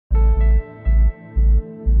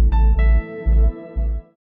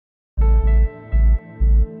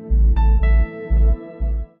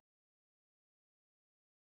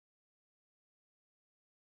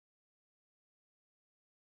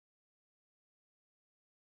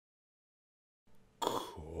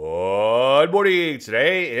Good morning.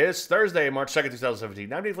 Today is Thursday, March 2nd,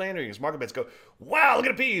 2017. I'm Dave Landry. As market bets go, wow, look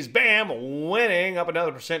at the P's. Bam, winning up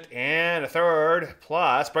another percent and a third.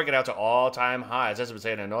 Plus, break it out to all-time highs. As I've been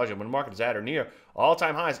saying ad nauseum, when the market is at or near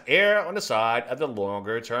all-time highs, err on the side of the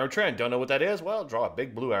longer-term trend. Don't know what that is? Well, draw a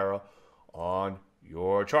big blue arrow on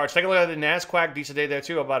your charts. Take a look at the NASDAQ. Decent day there,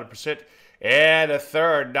 too, about a percent and a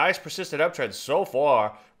third. Nice persistent uptrend so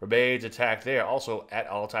far. Remains intact there, also at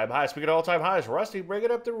all-time highs. Speaking of all-time highs, Rusty bringing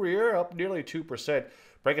up the rear, up nearly 2%,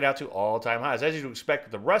 breaking out to all-time highs. As you'd expect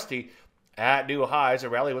with the Rusty at new highs, the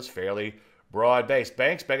rally was fairly broad-based.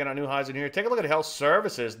 Banks banging on new highs in here. Take a look at health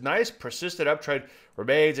services. Nice persistent uptrend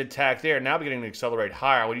remains intact there. Now beginning to accelerate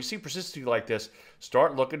higher. When you see persistency like this,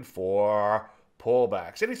 start looking for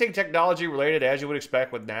pullbacks. Anything technology related, as you would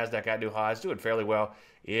expect with NASDAQ at new highs, doing fairly well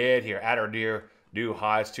in here, at or near new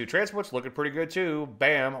highs too. Transport's looking pretty good too.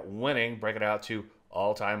 Bam, winning, breaking out to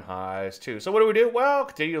all-time highs too. So what do we do? Well,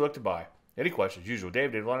 continue to look to buy. Any questions? Usual.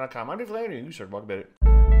 Dave, DaveLandry.com. I'm Dave Landry. You sir, welcome to it.